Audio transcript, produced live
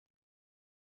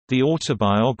The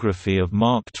Autobiography of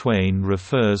Mark Twain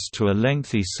refers to a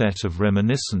lengthy set of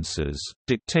reminiscences,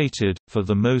 dictated, for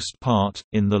the most part,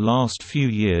 in the last few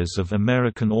years of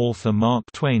American author Mark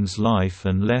Twain's life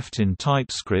and left in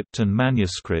typescript and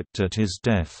manuscript at his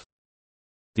death.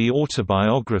 The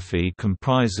autobiography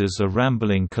comprises a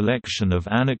rambling collection of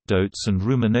anecdotes and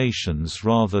ruminations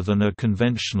rather than a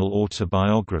conventional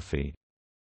autobiography.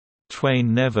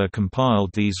 Twain never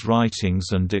compiled these writings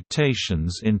and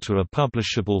dictations into a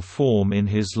publishable form in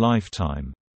his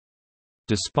lifetime.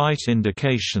 Despite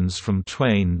indications from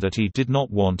Twain that he did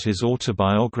not want his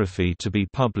autobiography to be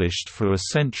published for a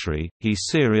century, he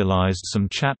serialized some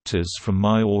chapters from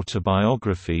My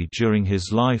Autobiography during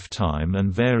his lifetime,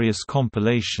 and various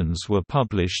compilations were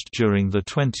published during the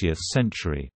 20th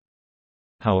century.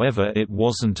 However, it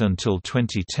wasn't until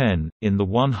 2010, in the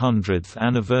 100th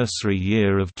anniversary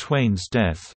year of Twain's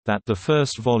death, that the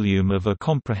first volume of a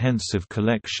comprehensive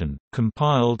collection,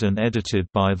 compiled and edited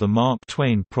by the Mark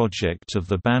Twain Project of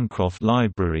the Bancroft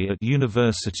Library at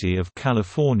University of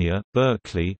California,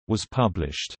 Berkeley, was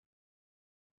published.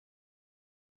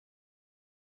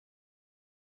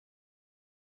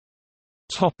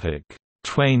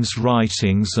 Twain's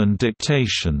writings and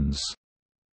dictations.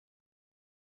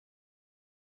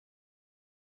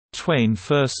 Twain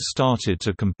first started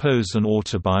to compose an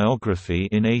autobiography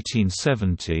in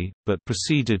 1870, but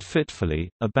proceeded fitfully,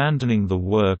 abandoning the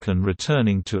work and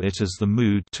returning to it as the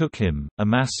mood took him,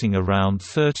 amassing around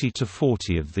 30 to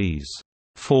 40 of these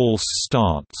false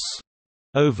starts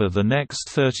over the next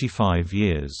 35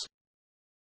 years.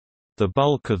 The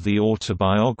bulk of the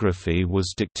autobiography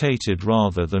was dictated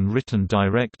rather than written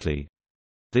directly.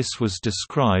 This was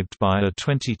described by a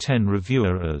 2010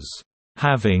 reviewer as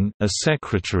having a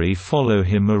secretary follow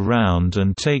him around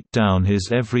and take down his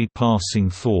every passing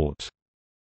thought.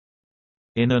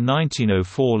 In a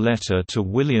 1904 letter to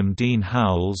William Dean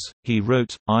Howells, he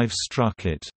wrote, "I've struck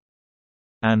it.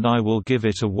 And I will give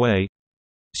it away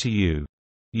to you.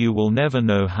 You will never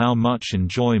know how much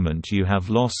enjoyment you have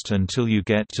lost until you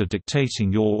get to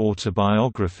dictating your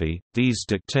autobiography." These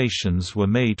dictations were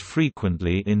made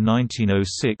frequently in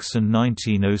 1906 and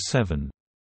 1907.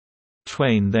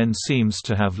 Twain then seems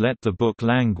to have let the book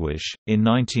languish. In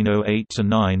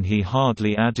 1908–09 he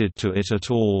hardly added to it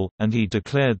at all, and he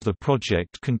declared the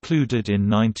project concluded in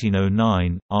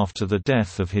 1909, after the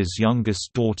death of his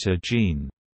youngest daughter Jean.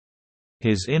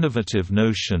 His innovative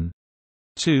notion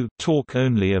to talk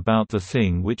only about the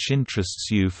thing which interests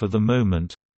you for the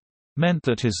moment meant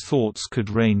that his thoughts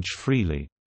could range freely.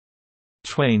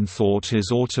 Twain thought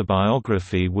his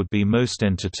autobiography would be most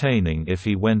entertaining if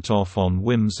he went off on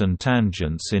whims and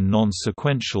tangents in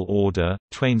non-sequential order.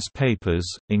 Twain's papers,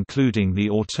 including the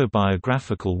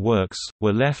autobiographical works,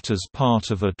 were left as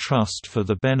part of a trust for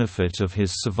the benefit of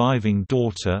his surviving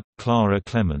daughter, Clara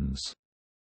Clemens.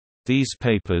 These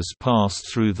papers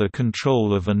passed through the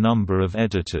control of a number of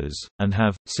editors, and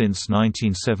have, since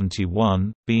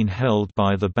 1971, been held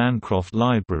by the Bancroft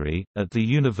Library, at the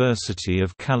University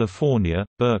of California,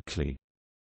 Berkeley.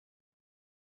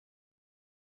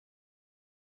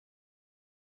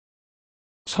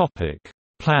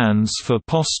 Plans for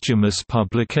posthumous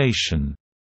publication.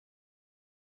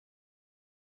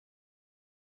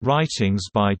 Writings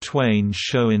by Twain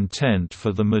show intent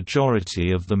for the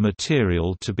majority of the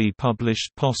material to be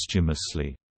published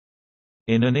posthumously.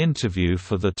 In an interview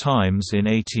for The Times in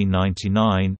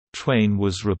 1899, Twain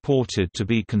was reported to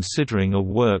be considering a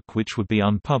work which would be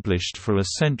unpublished for a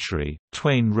century.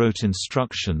 Twain wrote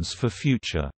instructions for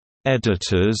future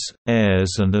editors,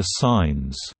 heirs and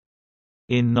assigns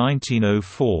in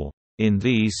 1904. In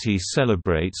these he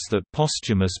celebrates that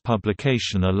posthumous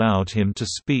publication allowed him to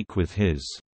speak with his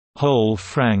whole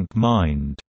frank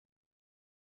mind.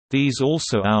 These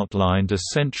also outlined a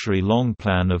century-long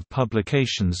plan of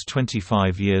publications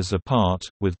 25 years apart,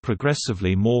 with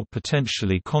progressively more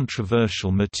potentially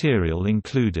controversial material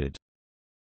included.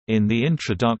 In the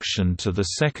introduction to the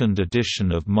second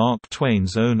edition of Mark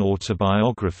Twain's own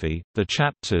autobiography, The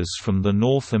Chapters from the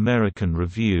North American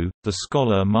Review, the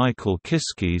scholar Michael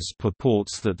Kiskes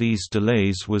purports that these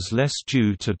delays was less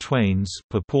due to Twain's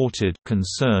purported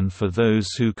concern for those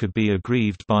who could be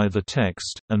aggrieved by the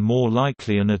text, and more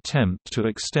likely an attempt to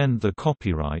extend the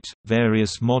copyright.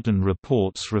 Various modern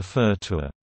reports refer to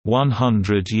a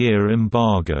 100-year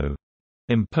embargo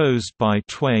imposed by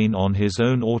Twain on his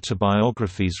own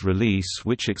autobiography's release,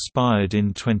 which expired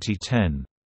in 2010.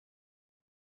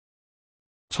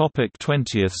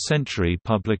 20th century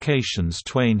publications.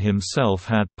 Twain himself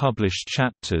had published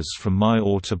chapters from My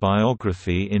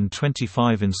Autobiography in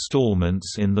 25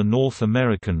 installments in the North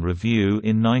American Review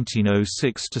in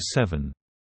 1906–07.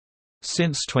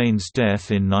 Since Twain's death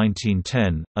in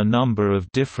 1910, a number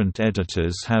of different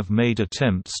editors have made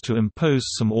attempts to impose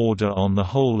some order on the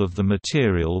whole of the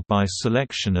material by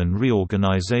selection and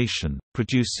reorganization,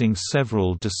 producing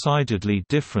several decidedly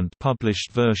different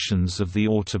published versions of the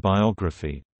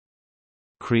autobiography.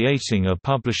 Creating a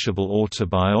publishable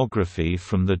autobiography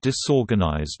from the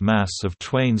disorganized mass of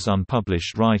Twain's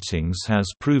unpublished writings has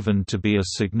proven to be a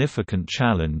significant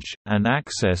challenge, and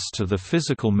access to the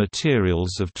physical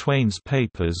materials of Twain's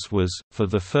papers was, for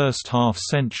the first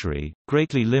half-century,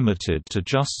 greatly limited to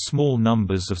just small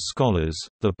numbers of scholars.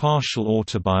 The partial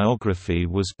autobiography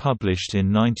was published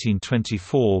in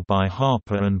 1924 by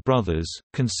Harper and Brothers,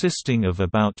 consisting of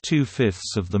about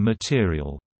 2/5 of the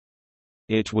material.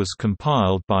 It was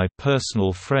compiled by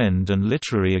personal friend and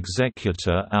literary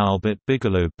executor Albert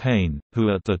Bigelow Paine,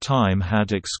 who at the time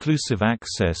had exclusive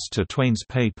access to Twain's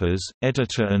papers.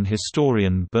 Editor and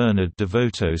historian Bernard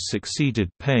DeVoto succeeded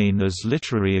Paine as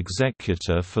literary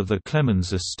executor for the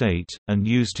Clemens estate, and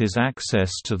used his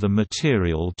access to the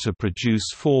material to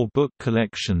produce 4 book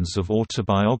collections of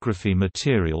autobiography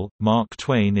material: Mark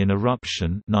Twain in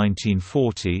Eruption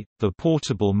 (1940), The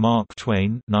Portable Mark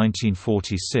Twain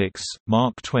 (1946),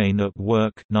 Mark Twain at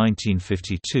Work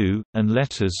 (1952), and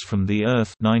Letters from the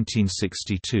Earth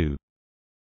 (1962).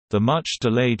 The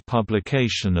much-delayed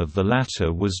publication of the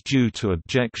latter was due to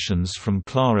objections from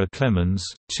Clara Clemens.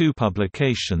 2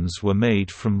 publications were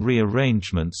made from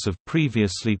rearrangements of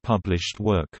previously published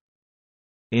work.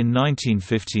 In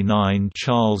 1959,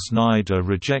 Charles Nida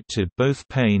rejected both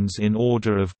Paine's In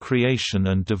Order of Creation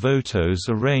and DeVoto's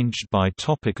arranged by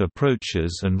topic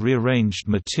approaches and rearranged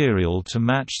material to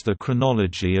match the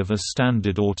chronology of a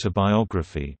standard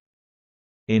autobiography.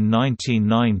 In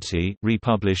 1990,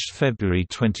 republished February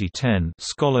 2010,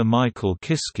 scholar Michael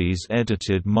Kiskes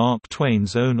edited Mark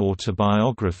Twain's own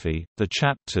autobiography, the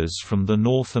chapters from the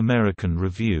North American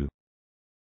Review.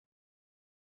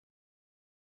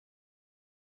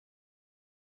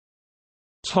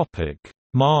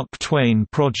 Mark Twain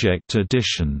Project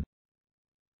edition.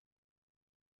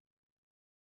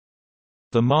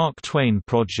 The Mark Twain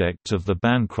Project of the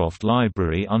Bancroft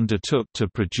Library undertook to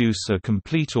produce a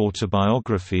complete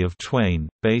autobiography of Twain,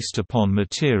 based upon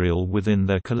material within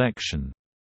their collection.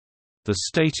 The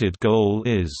stated goal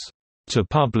is, "to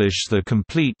publish the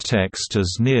complete text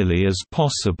as nearly as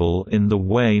possible in the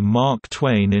way Mark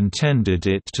Twain intended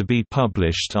it to be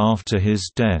published after his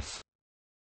death."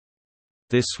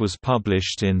 This was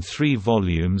published in 3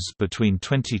 volumes between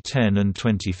 2010 and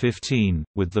 2015,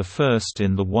 with the first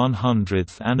in the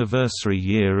 100th anniversary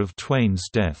year of Twain's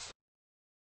death.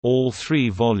 All 3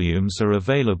 volumes are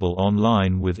available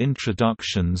online with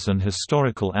introductions and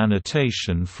historical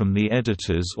annotation from the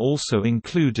editors also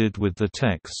included with the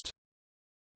text.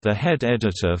 The head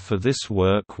editor for this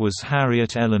work was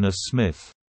Harriet Eleanor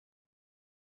Smith.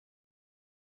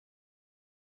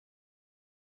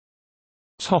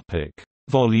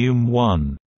 Volume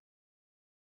 1.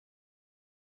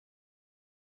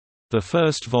 The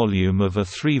first volume of a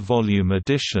 3-volume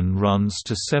edition runs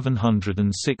to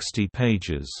 760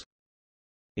 pages.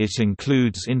 It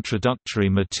includes introductory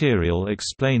material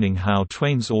explaining how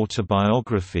Twain's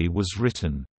autobiography was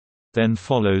written. Then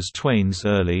follows Twain's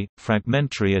early,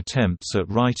 fragmentary attempts at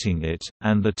writing it,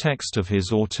 and the text of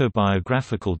his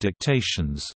autobiographical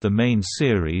dictations, the main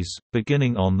series,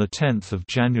 beginning on 10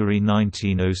 January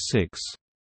 1906.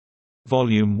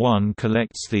 Volume 1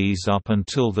 collects these up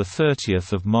until 30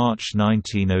 March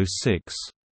 1906.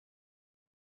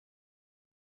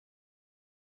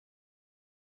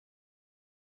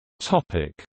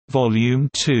 Volume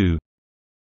 2.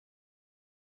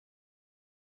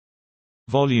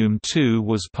 Volume 2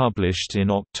 was published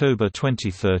in October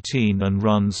 2013 and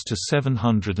runs to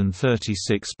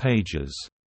 736 pages.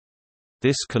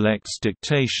 This collects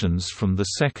dictations from 2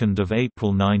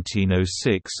 April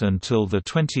 1906 until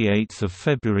 28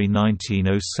 February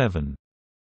 1907.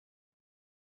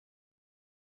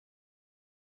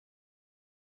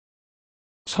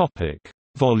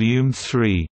 Volume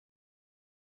 3.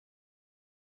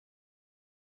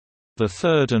 The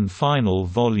third and final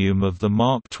volume of the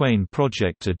Mark Twain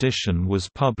Project edition was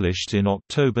published in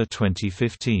October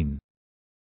 2015.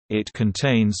 It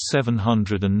contains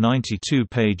 792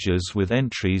 pages with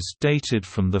entries dated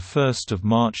from 1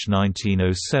 March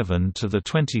 1907 to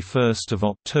 21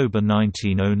 October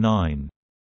 1909.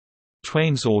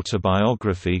 Twain's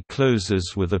autobiography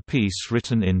closes with a piece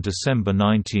written in December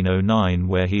 1909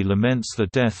 where he laments the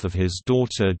death of his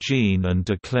daughter Jean and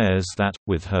declares that,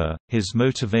 with her, his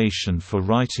motivation for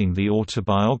writing the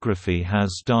autobiography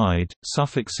has died.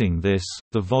 Suffixing this,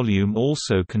 the volume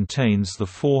also contains the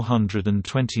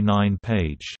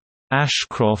 429-page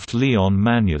Ashcroft-Leon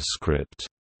manuscript.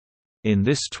 In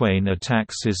this, Twain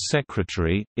attacks his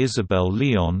secretary, Isabel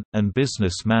Leon, and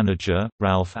business manager,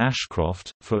 Ralph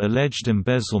Ashcroft, for alleged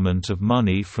embezzlement of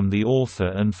money from the author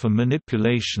and for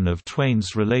manipulation of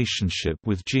Twain's relationship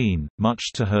with Jean,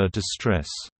 much to her distress.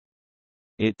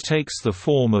 It takes the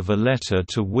form of a letter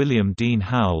to William Dean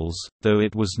Howells, though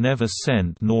it was never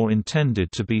sent nor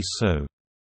intended to be so.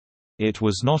 It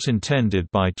was not intended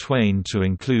by Twain to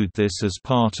include this as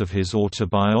part of his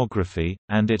autobiography,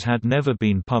 and it had never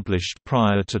been published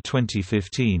prior to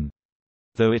 2015,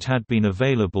 though it had been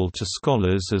available to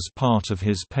scholars as part of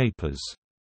his papers.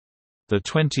 The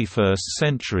 21st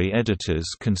Century editors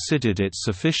considered it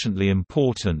sufficiently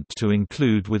important to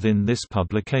include within this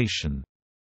publication.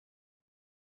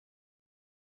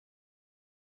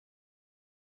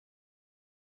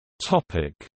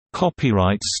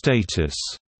 Copyright status.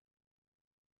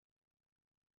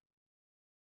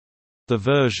 The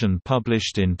version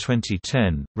published in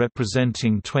 2010,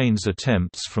 representing Twain's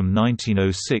attempts from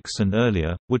 1906 and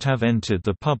earlier, would have entered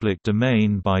the public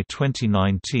domain by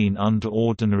 2019 under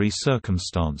ordinary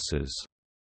circumstances.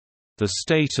 The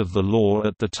state of the law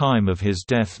at the time of his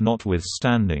death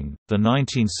notwithstanding, the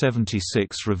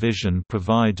 1976 revision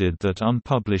provided that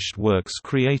unpublished works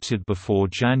created before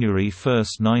January 1,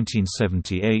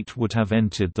 1978 would have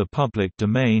entered the public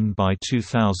domain by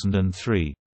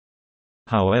 2003.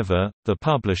 However, the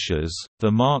publishers,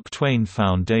 the Mark Twain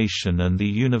Foundation and the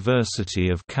University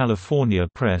of California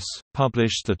Press,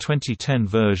 published the 2010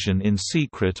 version in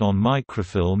secret on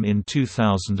microfilm in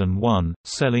 2001,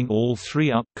 selling all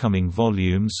 3 upcoming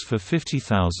volumes for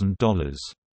 $50,000.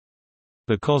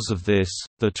 Because of this,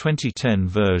 the 2010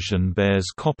 version bears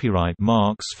copyright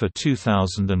marks for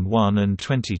 2001 and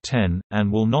 2010,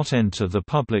 and will not enter the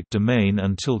public domain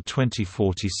until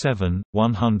 2047,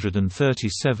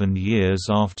 137 years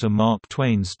after Mark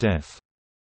Twain's death.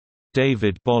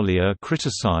 David Bollier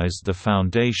criticized the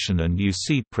Foundation and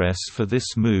UC Press for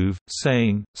this move,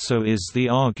 saying, "So is the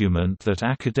argument that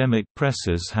academic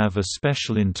presses have a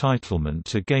special entitlement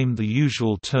to game the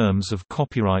usual terms of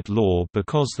copyright law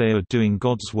because they are doing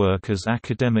God's work as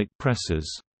academic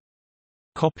presses."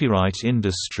 Copyright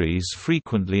industries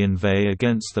frequently inveigh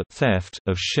against the theft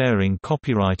of sharing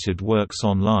copyrighted works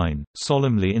online,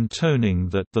 solemnly intoning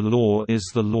that the law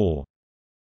is the law.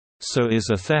 So is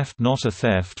a theft not a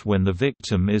theft when the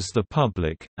victim is the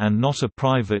public, and not a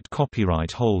private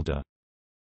copyright holder.